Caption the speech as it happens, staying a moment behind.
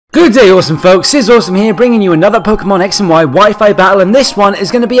Good day, awesome folks. Scizorsome here, bringing you another Pokemon X&Y Wi-Fi battle, and this one is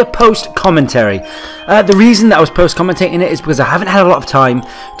going to be a post-commentary. The reason that I was post-commentating it is because I haven't had a lot of time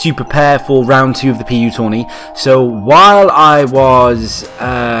to prepare for round 2 of the PU tourney. So while I was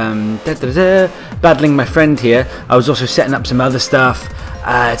battling my friend here, I was also setting up some other stuff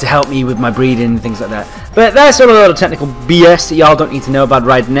to help me with my breeding and things like that. But that's all a lot of technical BS that y'all don't need to know about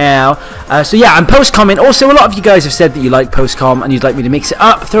right now. So yeah, I'm post-comment. Also, a lot of you guys have said that you like post-com and you'd like me to mix it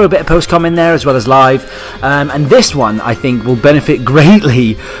up, throw a bit of post-com in there as well as live. And this one, I think, will benefit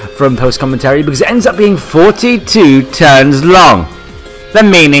greatly from post-commentary because it ends up being 42 turns long. The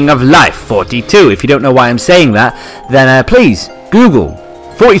meaning of life, 42. If you don't know why I'm saying that, then please Google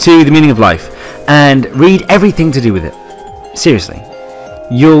 42, the meaning of life, and read everything to do with it. Seriously.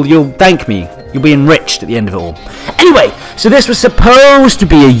 You'll thank me. You'll be enriched at the end of it all. Anyway, so this was supposed to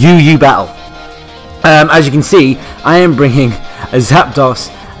be a UU battle. As you can see, I am bringing a Zapdos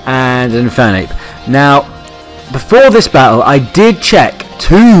and an Infernape. Now, before this battle, I did check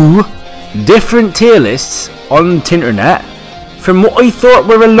 2 different tier lists on Tinternet from what I thought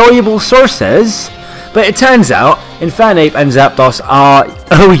were reliable sources, but it turns out Infernape and Zapdos are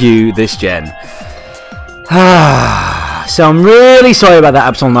OU this gen. So I'm really sorry about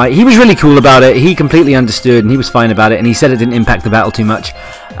that, AbsolNight. He was really cool about it. He completely understood and he was fine about it, and he said it didn't impact the battle too much.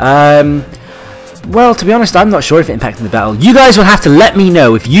 Well, to be honest, I'm not sure if it impacted the battle. You guys will have to let me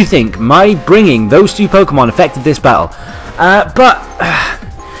know if you think my bringing those 2 Pokemon affected this battle.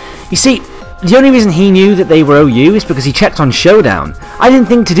 You see, the only reason he knew that they were OU is because he checked on Showdown. I didn't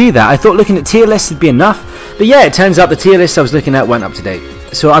think to do that. I thought looking at tier lists would be enough. But yeah, it turns out the tier list I was looking at weren't up to date.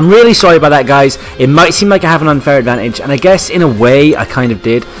 So I'm really sorry about that, guys. It might seem like I have an unfair advantage, and I guess in a way I kind of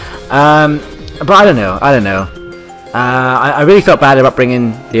did. But I don't know. I really felt bad about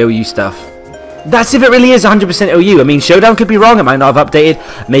bringing the OU stuff. That's if it really is 100% OU. I mean, Showdown could be wrong. It might not have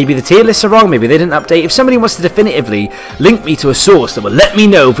updated. Maybe the tier lists are wrong. Maybe they didn't update. If somebody wants to definitively link me to a source that will let me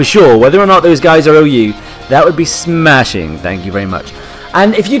know for sure whether or not those guys are OU, that would be smashing. Thank you very much.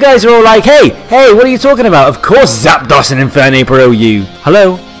 And if you guys are all like, hey, what are you talking about? Of course Zapdos and Infernape are OU.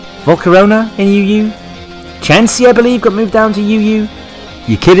 Hello? Volcarona in UU? Chansey, I believe, got moved down to UU?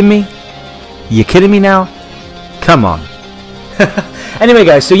 You kidding me? You kidding me now? Come on. Anyway,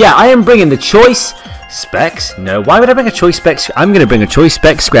 guys, so yeah, I am bringing the Choice Specs. No, why would I bring a Choice Specs? I'm going to bring a Choice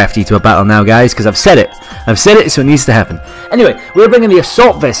Specs Scrafty to a battle now, guys, because I've said it. I've said it, so it needs to happen. Anyway, we're bringing the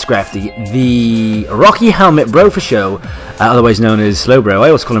Assault Vest Scrafty, the Rocky Helmet Bro for Show, otherwise known as Slow Bro. I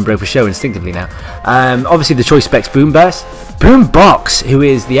always call him Bro for Show instinctively now. Obviously, the Choice Specs Boom Burst, Boom Box, who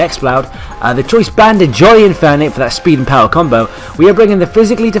is the Exploud, the Choice Banded Joy Infernape for that speed and power combo. We are bringing the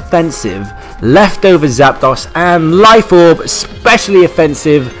physically defensive Leftover Zapdos and Life Orb, specially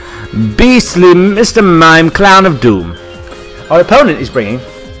offensive Beastly Mr. Mime Clown of Doom. Our opponent is bringing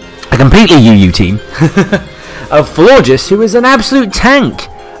a completely UU team of Florges, who is an absolute tank.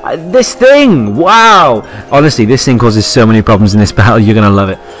 This thing, wow! Honestly, this thing causes so many problems in this battle, you're going to love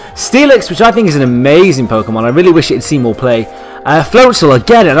it. Steelix, which I think is an amazing Pokemon. I really wish it had seen more play. Floatzel,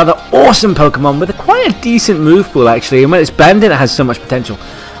 again, another awesome Pokemon with quite a decent move pool, actually. And when it's banded, it has so much potential.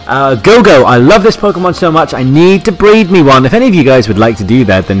 Go-Go, I love this Pokemon so much, I need to breed me one. If any of you guys would like to do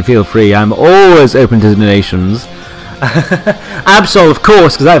that, then feel free. I'm always open to donations. Absol, of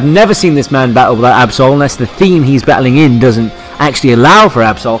course, because I've never seen this man battle without Absol, unless the theme he's battling in doesn't actually allow for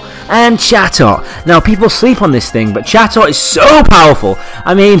Absol. And Chatot. Now, people sleep on this thing, but Chatot is so powerful.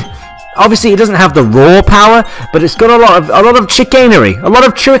 I mean, obviously it doesn't have the raw power, but it's got a lot of chicanery, a lot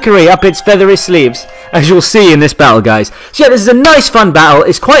of trickery up its feathery sleeves, as you'll see in this battle, guys. So yeah, this is a nice fun battle.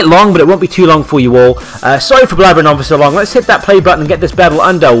 It's quite long, but it won't be too long for you all. Sorry for blabbering on for so long. Let's hit that play button and get this battle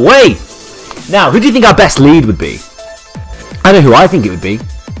underway. Now, who do you think our best lead would be? I know who I think it would be,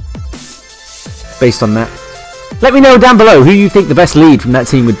 based on that. Let me know down below who you think the best lead from that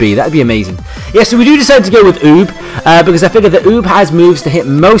team would be. That would be amazing. Yeah, so we do decide to go with Oob, because I figured that Oob has moves to hit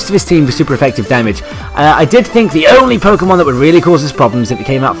most of his team for super effective damage. I did think the only Pokemon that would really cause us problems if it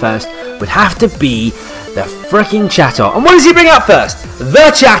came out first would have to be the freaking Chatot. And what does he bring out first?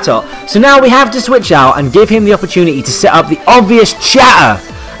 The Chatot. So now we have to switch out and give him the opportunity to set up the obvious Chatter.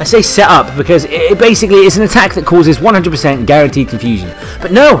 I say set up because it basically is an attack that causes 100% guaranteed confusion.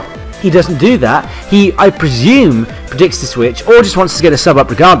 But no, he doesn't do that. He, I presume, predicts the switch or just wants to get a sub up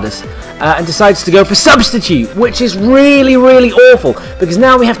regardless, and decides to go for Substitute, which is really, really awful because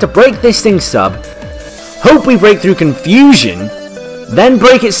now we have to break this thing's sub, hope we break through confusion, then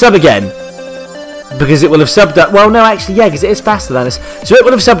break its sub again because it will have subbed up. Well, no, actually, yeah, because it is faster than us. So it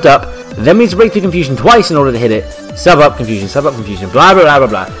would have subbed up, then we need to break through confusion twice in order to hit it. Sub up confusion, blah, blah, blah, blah,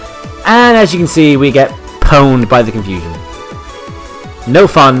 blah. And as you can see, we get pwned by the confusion. No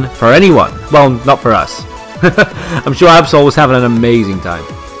fun for anyone. Well, not for us. I'm sure Absol was having an amazing time.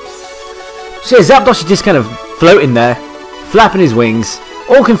 So yeah, Zapdos is just kind of floating there, flapping his wings,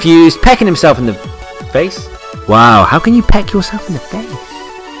 all confused, pecking himself in the face. Wow, how can you peck yourself in the face?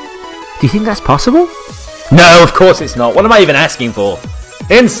 Do you think that's possible? No, of course it's not. What am I even asking for?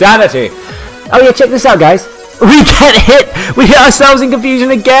 Insanity! Oh yeah, check this out, guys. We get hit! We hit ourselves in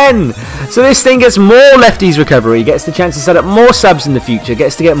confusion again! So this thing gets more lefties recovery, gets the chance to set up more subs in the future,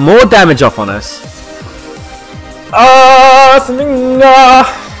 gets to get more damage off on us.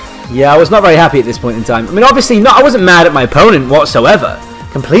 Yeah, I was not very happy at this point in time. I mean, obviously, I wasn't mad at my opponent whatsoever.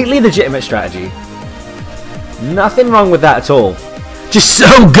 Completely legitimate strategy. Nothing wrong with that at all. Just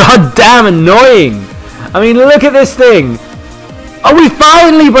so goddamn annoying! I mean, look at this thing! Oh, we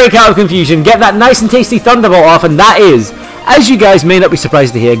finally break out of confusion, get that nice and tasty Thunderbolt off, and that is, as you guys may not be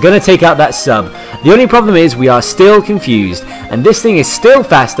surprised to hear, gonna take out that sub. The only problem is we are still confused, and this thing is still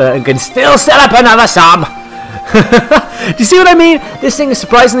faster and can still set up another sub! Do you see what I mean? This thing is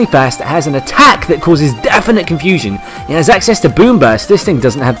surprisingly fast. It has an attack that causes definite confusion. It has access to Boom Burst. This thing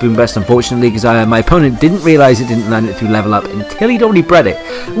doesn't have Boom Burst, unfortunately, because my opponent didn't realise it didn't learn it through level up until he'd already bred it,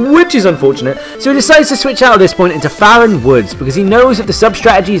 which is unfortunate. So he decides to switch out at this point into Farron Woods, because he knows that the sub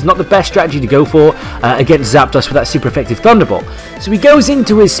strategy is not the best strategy to go for against Zapdos with that super effective Thunderbolt. So he goes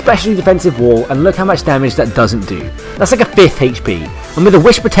into his specially defensive wall, and look how much damage that doesn't do. That's like a 5th HP. And with a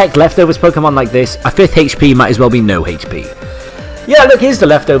Wish Protect leftovers Pokemon like this, a 5th HP might as well be no HP. Yeah, look, here's the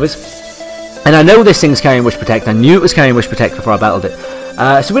leftovers. And I know this thing's carrying Wish Protect. I knew it was carrying Wish Protect before I battled it.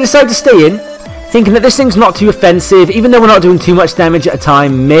 So we decided to stay in, thinking that this thing's not too offensive. Even though we're not doing too much damage at a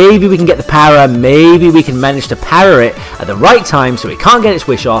time, maybe we can get the para, maybe we can manage to para it at the right time so it can't get its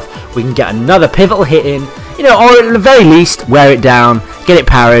wish off. We can get another pivotal hit in, you know, or at the very least, wear it down, get it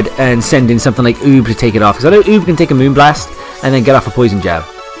parried, and send in something like Oob to take it off. Because I know Oob can take a Moonblast and then get off a Poison Jab.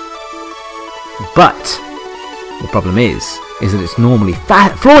 But the problem is that it's normally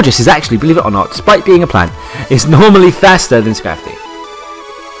Florges is actually, believe it or not, despite being a plant, is normally faster than Scrafty.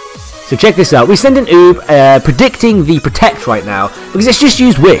 So check this out. We send an Oob, predicting the Protect right now, because it's just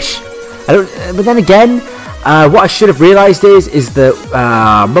used Wish. But then again, what I should have realised is that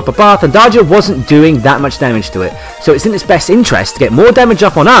Thundarja wasn't doing that much damage to it. So it's in its best interest to get more damage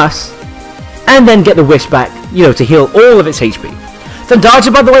up on us, and then get the Wish back, you know, to heal all of its HP.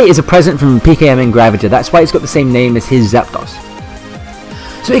 Thundarja, by the way, is a present from PKMN Gravager. That's why it's got the same name as his Zapdos.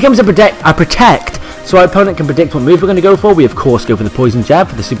 So here comes a Protect, so our opponent can predict what move we're going to go for. We, of course, go for the Poison Jab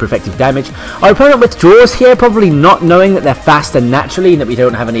for the super effective damage. Our opponent withdraws here, probably not knowing that they're faster naturally and that we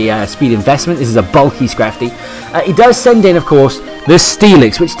don't have any speed investment. This is a bulky Scrafty. He does send in, of course, the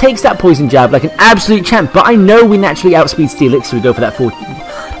Steelix, which takes that Poison Jab like an absolute champ, but I know we naturally outspeed Steelix, so we go for that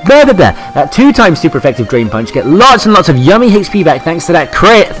that 2x super effective Drain Punch, get lots and lots of yummy HP back thanks to that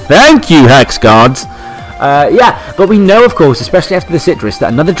crit. Thank you, Hex Gods! Yeah, but we know, of course, especially after the Citrus,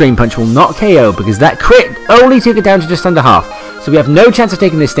 that another Drain Punch will not KO because that crit only took it down to just under half. So we have no chance of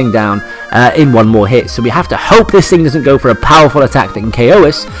taking this thing down in one more hit. So we have to hope this thing doesn't go for a powerful attack that can KO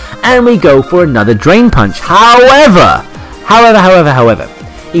us, and we go for another Drain Punch. However,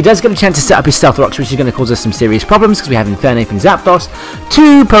 he does get a chance to set up his Stealth Rocks, which is going to cause us some serious problems because we have Infernape and Zapdos,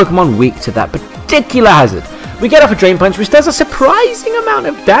 two Pokemon weak to that particular hazard. We get off a Drain Punch, which does a surprising amount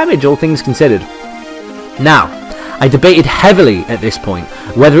of damage, all things considered. Now, I debated heavily at this point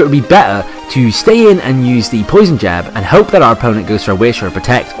whether it would be better to stay in and use the Poison Jab and hope that our opponent goes for a Wish or a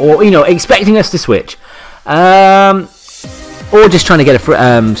Protect, or, you know, expecting us to switch. Or just trying to get a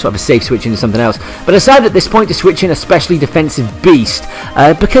sort of a safe switch into something else. But I decided at this point to switch in a specially defensive beast,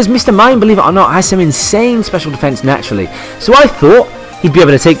 because Mr. Mime, believe it or not, has some insane special defense naturally. So I thought he'd be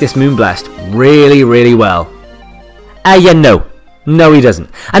able to take this Moonblast really, really well. Yeah, no he doesn't.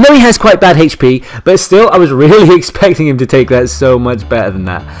 I know he has quite bad HP, but still I was really expecting him to take that so much better than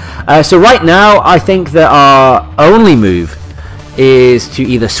that. So right now I think that our only move is to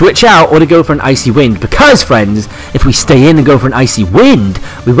either switch out or to go for an Icy Wind, because friends, if we stay in and go for an Icy Wind,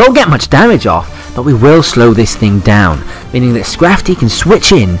 we won't get much damage off, but we will slow this thing down, meaning that Scrafty can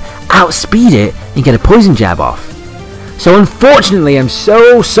switch in, outspeed it, and get a Poison Jab off. So unfortunately, I'm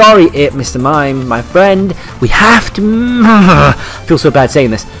so sorry, Mr. Mime, my friend, we have to, I feel so bad saying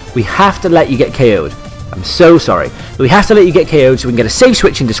this, we have to let you get KO'd. I'm so sorry, but we have to let you get KO'd so we can get a safe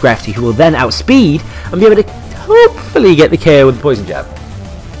switch into Scrafty, who will then outspeed and be able to hopefully get the KO with the Poison Jab.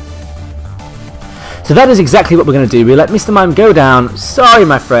 So that is exactly what we're going to do. We let Mr. Mime go down. Sorry,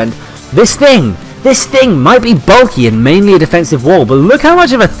 my friend. This thing might be bulky and mainly a defensive wall, but look how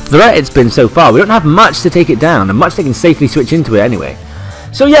much of a threat it's been so far. We don't have much to take it down, and much they can safely switch into it anyway.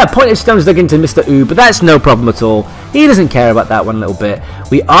 So yeah, Pointed Stone's looking to Mr. Oob, but that's no problem at all. He doesn't care about that one little bit.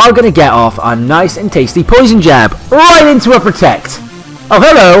 We are going to get off our nice and tasty Poison Jab right into a Protect. Oh,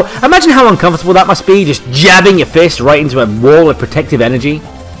 hello! Imagine how uncomfortable that must be, just jabbing your fist right into a wall of protective energy.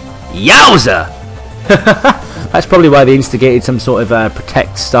 Yowza! That's probably why they instigated some sort of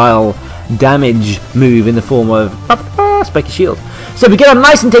Protect-style damage move in the form of Spiky Shield. So we get our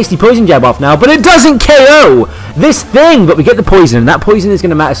nice and tasty Poison Jab off now, but it doesn't KO this thing, but we get the poison, and that poison is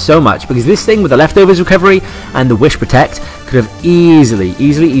going to matter so much, because this thing with the Leftovers recovery and the Wish Protect could have easily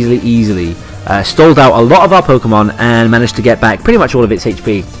stalled out a lot of our Pokemon and managed to get back pretty much all of its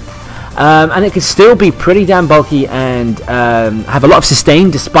HP. And it could still be pretty damn bulky and have a lot of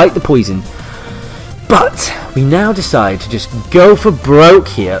sustain despite the poison. But we now decide to just go for broke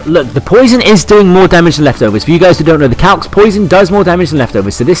here. Look, the poison is doing more damage than Leftovers. For you guys who don't know, the Calc's poison does more damage than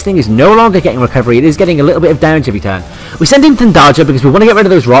Leftovers, so this thing is no longer getting recovery. It is getting a little bit of damage every turn. We send in Thundarja because we want to get rid of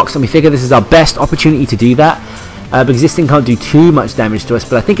those rocks, and we figure this is our best opportunity to do that. Because this thing can't do too much damage to us,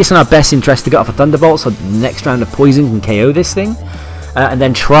 but I think it's in our best interest to get off a Thunderbolt so the next round of poison can KO this thing. And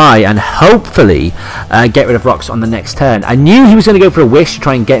then try and hopefully get rid of rocks on the next turn. I knew he was going to go for a Wish to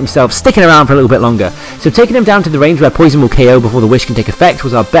try and get himself sticking around for a little bit longer. So taking him down to the range where poison will KO before the Wish can take effect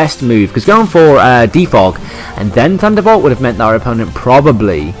was our best move. Because going for Defog and then Thunderbolt would have meant that our opponent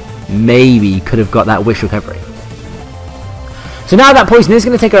probably, maybe, could have got that Wish recovery. So now that poison is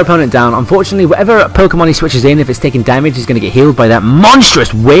going to take our opponent down. Unfortunately, whatever Pokemon he switches in, if it's taking damage, is going to get healed by that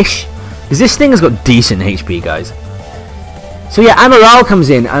monstrous Wish. Because this thing has got decent HP, guys. So yeah, Amaral comes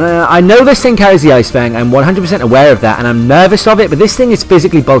in, and I know this thing carries the Ice Fang. I'm 100% aware of that, and I'm nervous of it, but this thing is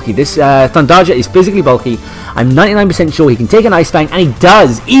physically bulky. This Thundarja is physically bulky. I'm 99% sure he can take an Ice Fang, and he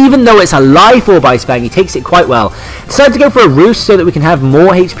does. Even though it's a Life Orb Ice Fang, he takes it quite well. Decided to go for a Roost so that we can have more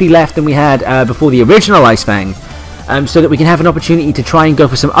HP left than we had before the original Ice Fang. So that we can have an opportunity to try and go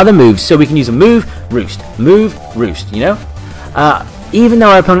for some other moves. So we can use a move, Roost, you know? Even though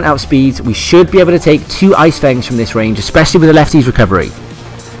our opponent outspeeds, we should be able to take 2 Ice Fangs from this range, especially with the lefty's recovery.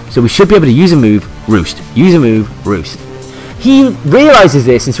 So we should be able to use a move, Roost. Use a move, Roost. He realises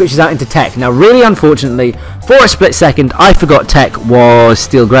this and switches out into Tech. Now, really unfortunately, for a split second, I forgot Tech was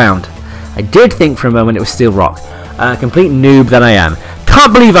Steel Ground. I did think for a moment it was Steel Rock. Complete noob that I am.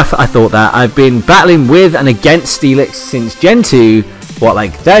 Can't believe I thought that. I've been battling with and against Steelix since Gen 2, what,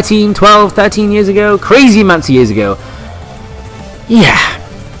 like 13 years ago? Crazy amounts of years ago. Yeah.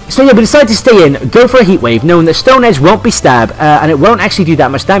 So yeah, we decided to stay in, go for a Heat Wave, knowing that Stone Edge won't be stab, and it won't actually do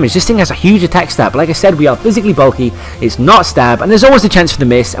that much damage. This thing has a huge attack stat, but like I said, we are physically bulky, it's not stab, and there's always a chance for the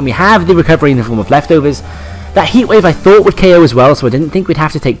miss, and we have the recovery in the form of Leftovers. That Heat Wave I thought would KO as well, so I didn't think we'd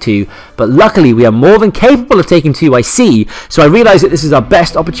have to take 2, but luckily we are more than capable of taking 2, I see, so I realise that this is our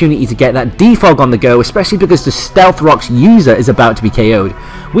best opportunity to get that Defog on the go, especially because the Stealth Rocks user is about to be KO'd.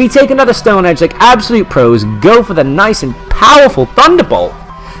 We take another Stone Edge like absolute pros, go for the nice and powerful Thunderbolt.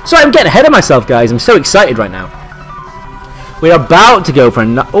 Sorry, I'm getting ahead of myself, guys, I'm so excited right now. We're about to go for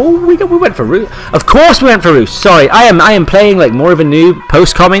we went for Roost. Of course we went for Roost. Sorry, I am playing like more of a noob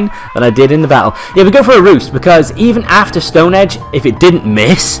post-comming than I did in the battle. Yeah, we go for a Roost because even after Stone Edge, if it didn't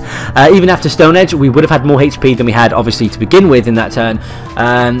miss, even after Stone Edge, we would have had more HP than we had obviously to begin with in that turn.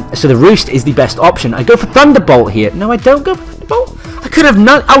 So the Roost is the best option. I go for Thunderbolt here. No, I don't go for Thunderbolt. I could have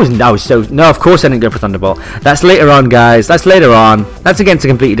not. I was so. No, of course I didn't go for Thunderbolt. That's later on, guys. That's later on. That's against a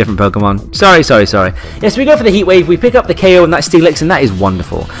completely different Pokemon. Sorry. Yes, we go for the Heat Wave. We pick up the KO and that Steelix, and that is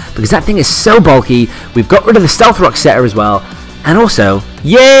wonderful because that thing is so bulky. We've got rid of the Stealth Rock setter as well, and also,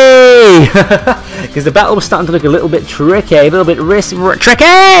 yay! Because the battle was starting to look a little bit tricky, a little bit risky. So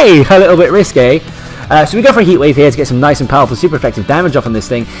we go for a Heat Wave here to get some nice and powerful, super effective damage off on this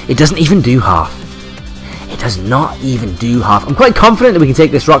thing. It doesn't even do half. It does not even do half. I'm quite confident that we can take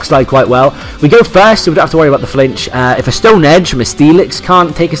this Rock Slide quite well. We go first, so we don't have to worry about the flinch. If a Stone Edge from a Steelix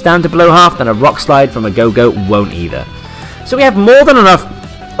can't take us down to below half, then a Rock Slide from a Go-Go won't either. So we have more than enough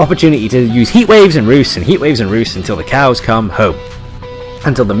opportunity to use Heat Waves and Roosts and Heat Waves and Roosts until the cows come home.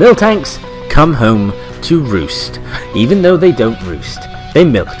 Until the Miltanks come home to roost. Even though they don't roost. They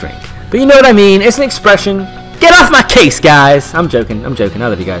milk drink. But you know what I mean, it's an expression. Get off my case, guys! I'm joking, I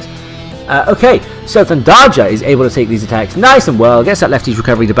love you guys. Okay, so Thundarja is able to take these attacks nice and well, gets that lefty's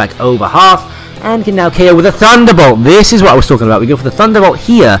recovery to back over half, and can now KO with a Thunderbolt. This is what I was talking about. We go for the Thunderbolt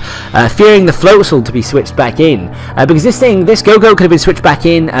here, fearing the Floatzel to be switched back in, because this Go-Go could have been switched back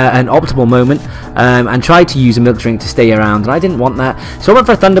in at an optimal moment, and tried to use a Milk Drink to stay around, and I didn't want that. So I went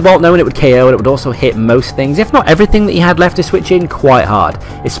for a Thunderbolt, knowing it would KO, and it would also hit most things, if not everything that he had left to switch in, quite hard.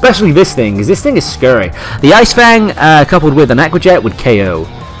 Especially this thing, because this thing is scurry. The Ice Fang, coupled with an Aqua Jet, would KO.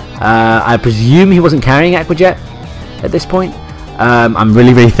 I presume he wasn't carrying Aqua Jet at this point. I'm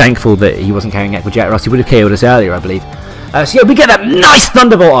really, really thankful that he wasn't carrying Echo Jet, or else he would have KO'd us earlier, I believe. So yeah, we get that nice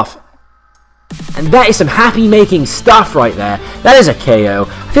Thunderbolt off. And that is some happy-making stuff right there. That is a KO.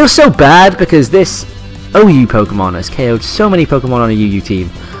 I feel so bad because this OU Pokemon has KO'd so many Pokemon on a UU team.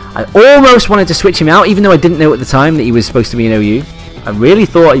 I almost wanted to switch him out, even though I didn't know at the time that he was supposed to be an OU. I really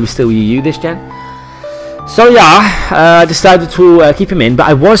thought he was still UU this gen. So yeah, I decided to keep him in, but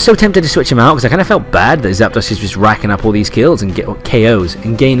I was so tempted to switch him out because I kind of felt bad that Zapdos is just racking up all these kills and KOs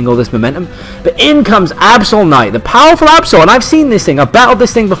and gaining all this momentum. But in comes AbsolNight, the powerful Absol, and I've seen this thing, I've battled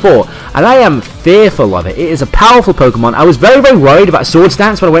this thing before, and I am fearful of it. It is a powerful Pokemon. I was very, very worried about Sword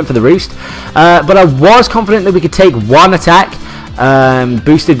Stance when I went for the Roost, but I was confident that we could take one attack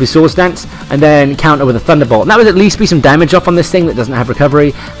boosted with Sword Stance and then counter with a Thunderbolt. And that would at least be some damage off on this thing that doesn't have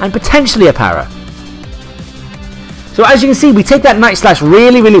recovery, and potentially a Para. So as you can see, we take that Night Slash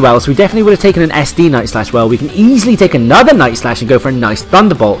really, really well, so we definitely would have taken an SD Night Slash well. We can easily take another Night Slash and go for a nice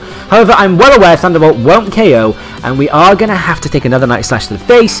Thunderbolt. However, I'm well aware Thunderbolt won't KO, and we are going to have to take another Night Slash to the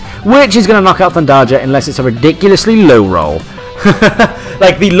face, which is going to knock out Thundarja unless it's a ridiculously low roll.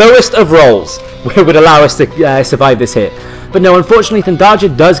 Like the lowest of rolls would allow us to survive this hit. But no, unfortunately,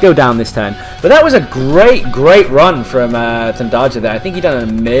 Thundarja does go down this turn. But that was a great, great run from Thundarja there. I think he done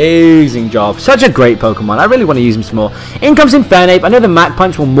an amazing job. Such a great Pokemon. I really want to use him some more. In comes Infernape. I know the Mach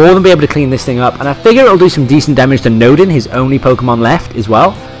Punch will more than be able to clean this thing up. And I figure it'll do some decent damage to Nodin, his only Pokemon left as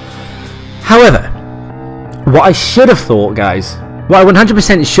well. However, what I should have thought, guys, what I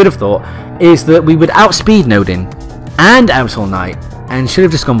 100% should have thought, is that we would outspeed Nodin and AbsolNight, and should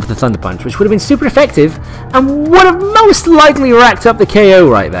have just gone for the Thunder Punch, which would have been super effective and would have most likely racked up the KO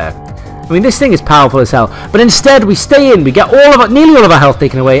right there. I mean, this thing is powerful as hell, but instead we stay in, we get nearly all of our health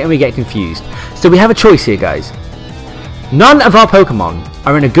taken away, and we get confused. So we have a choice here, guys. None of our Pokemon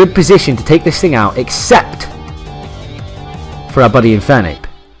are in a good position to take this thing out except for our buddy Infernape.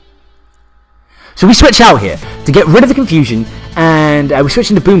 So we switch out here to get rid of the confusion, and we switch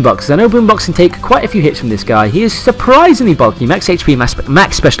into Boombox. I know Boombox can take quite a few hits from this guy. He is surprisingly bulky, max HP,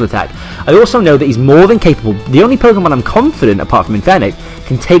 max special attack. I also know that he's more than capable. The only Pokemon I'm confident, apart from Infernape,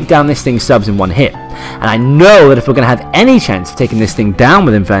 can take down this thing's subs in one hit. And I know that if we're going to have any chance of taking this thing down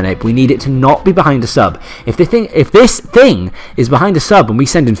with Infernape, we need it to not be behind a sub. If this thing is behind a sub and we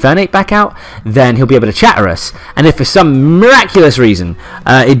send Infernape back out, then he'll be able to chatter us. And if for some miraculous reason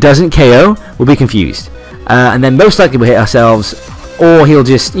it doesn't KO, we'll be confused. And then most likely we'll hit ourselves, or he'll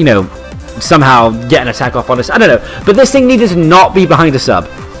just, you know, somehow get an attack off on us. I don't know. But this thing needed to not be behind a sub,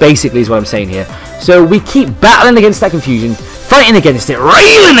 basically is what I'm saying here. So we keep battling against that confusion, fighting against it,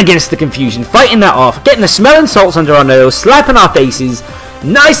 railing against the confusion, fighting that off, getting the smelling salts under our nose, slapping our faces,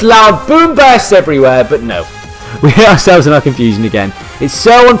 nice loud boom bursts everywhere, but no. We hit ourselves in our confusion again. It's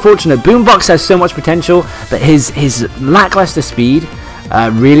so unfortunate. Boombox has so much potential, but his lackluster speed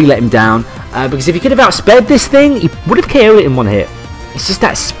really let him down. Because if he could have outsped this thing, he would have KO'd it in one hit. It's just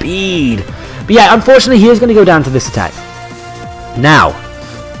that speed. But yeah, unfortunately, he is going to go down to this attack. Now,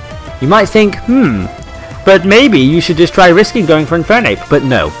 you might think, but maybe you should just try risking going for Infernape. But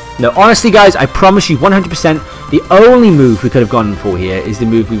no. No, honestly, guys, I promise you 100%, the only move we could have gone for here is the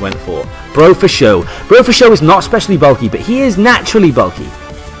move we went for. Bro for Show. Bro for Show is not especially bulky, but he is naturally bulky.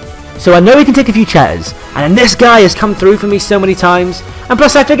 So I know he can take a few chatters, and this guy has come through for me so many times. And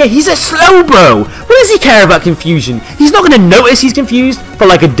plus, I forget, he's a slow bro. What does he care about confusion? He's not going to notice he's confused for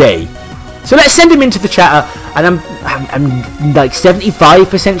like a day. So let's send him into the chatter, and I'm like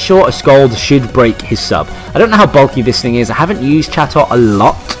 75% sure a Scald should break his sub. I don't know how bulky this thing is. I haven't used chatter a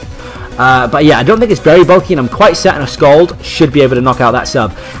lot. But yeah, I don't think it's very bulky, and I'm quite certain a Scald should be able to knock out that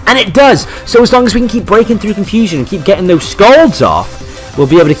sub. And it does! So as long as we can keep breaking through confusion and keep getting those Scalds off, we'll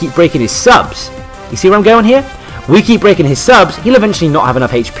be able to keep breaking his subs. You see where I'm going here? We keep breaking his subs, he'll eventually not have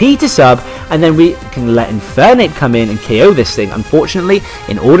enough HP to sub, and then we can let Infernape come in and KO this thing. Unfortunately,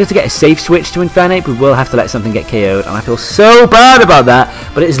 in order to get a safe switch to Infernape, we will have to let something get KO'd, and I feel so bad about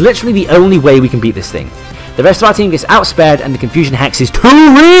that, but it is literally the only way we can beat this thing. The rest of our team gets outspared, and the confusion hex is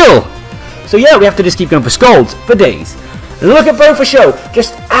too real! So yeah, we have to just keep going for Scalds for days. Look at Bro for Show,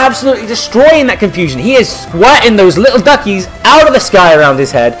 just absolutely destroying that confusion. He is squirting those little duckies out of the sky around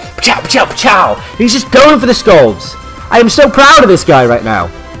his head. Pachow, pachow, pachow. He's just going for the Scalds. I am so proud of this guy right now.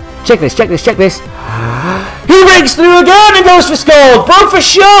 Check this, check this, check this. He breaks through again and goes for Scald. Bro for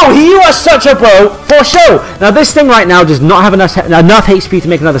Show, you are such a bro for show. Now this thing right now does not have enough HP to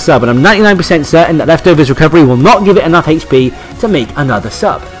make another sub, and I'm 99% certain that Leftovers Recovery will not give it enough HP to make another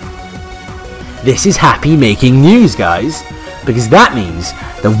sub. This is happy making news, guys, because that means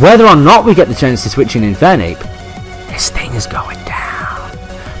that whether or not we get the chance to switch in Infernape, this thing is going down.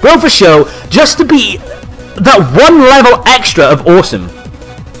 Bro for Show, just to be that one level extra of Orsome.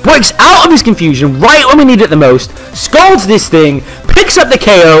 Breaks out of his confusion right when we need it the most, scalds this thing, picks up the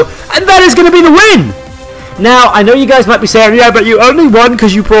KO, and that is going to be the win! Now, I know you guys might be saying, yeah, but you only won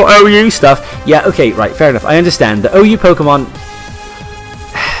because you brought OU stuff. Yeah, okay, right, fair enough. I understand. The OU Pokemon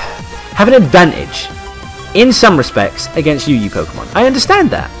have an advantage in some respects against UU Pokemon. I understand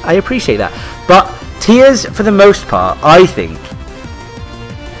that. I appreciate that. But tiers, for the most part, I think,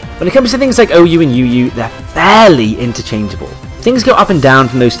 when it comes to things like OU and UU, they're fairly interchangeable. Things go up and down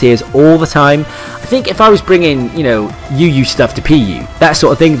from those tiers all the time. I think if I was bringing, you know, UU stuff to PU, that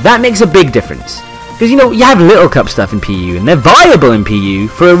sort of thing, that makes a big difference. Because, you know, you have Little Cup stuff in PU, and they're viable in PU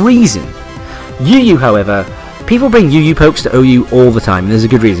for a reason. UU, however, people bring UU pokes to OU all the time, and there's a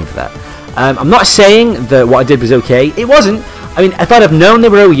good reason for that. I'm not saying that what I did was okay. It wasn't. I mean, if I'd have known they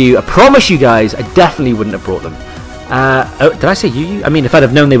were OU, I promise you guys, I definitely wouldn't have brought them. Did I say UU? I mean, if I'd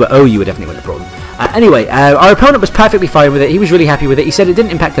have known they were OU, I definitely wouldn't have brought them. Anyway, our opponent was perfectly fine with it. He was really happy with it. He said it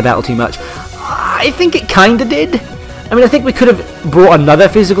didn't impact the battle too much. I think it kind of did. I mean, I think we could have brought another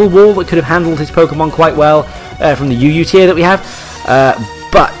physical wall that could have handled his Pokemon quite well from the UU tier that we have.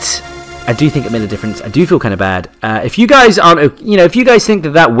 But I do think it made a difference. I do feel kind of bad. If you guys aren't, you know, if you guys think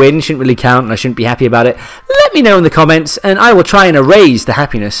that that win shouldn't really count and I shouldn't be happy about it, let me know in the comments, and I will try and erase the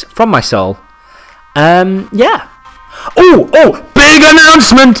happiness from my soul. Yeah. Oh, big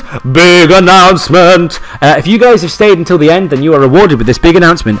announcement! Big announcement! If you guys have stayed until the end, then you are rewarded with this big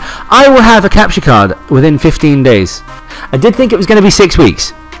announcement. I will have a capture card within 15 days. I did think it was going to be 6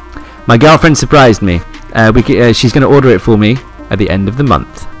 weeks. My girlfriend surprised me. She's going to order it for me at the end of the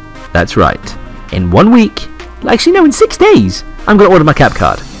month. That's right. In 1 week, actually no, in 6 days, I'm going to order my cap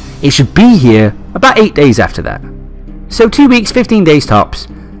card. It should be here about 8 days after that. So 2 weeks, 15 days tops.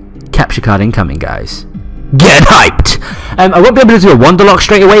 Capture card incoming, guys. Get hyped! I won't be able to do a Wonderlock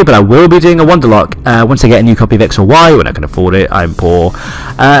straight away, but I will be doing a Wonderlock once I get a new copy of X&Y when I can afford it. I'm poor.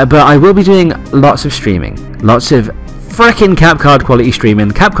 But I will be doing lots of streaming. Lots of frickin' cap card quality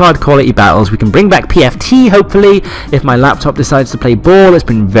streaming, cap card quality battles. We can bring back PFT, hopefully, if my laptop decides to play ball. It's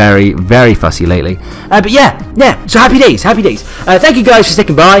been very, very fussy lately. But yeah, so happy days, happy days. Thank you guys for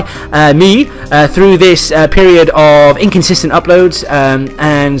sticking by me through this period of inconsistent uploads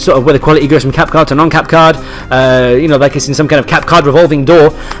and sort of where the quality goes from cap card to non-cap card, you know, like it's in some kind of cap card revolving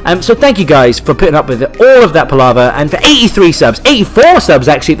door. So thank you guys for putting up with all of that palaver, and for 83 subs, 84 subs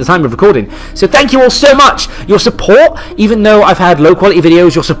actually at the time of recording. So thank you all so much. Your support, even though I've had low quality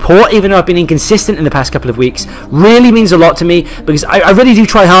videos, your support, even though I've been inconsistent in the past couple of weeks, really means a lot to me, because I really do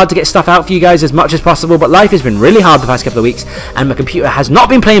try hard to get stuff out for you guys as much as possible, but life has been really hard the past couple of weeks, and my computer has not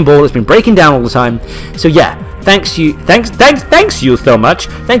been playing ball. It's been breaking down all the time. So yeah, thanks you so much.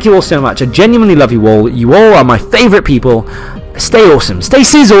 Thank you all so much. I genuinely love you all. You all are my favorite people. Stay awesome. Stay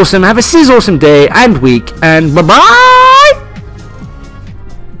Scizorsome. Have a Scizorsome day and week, and bye-bye!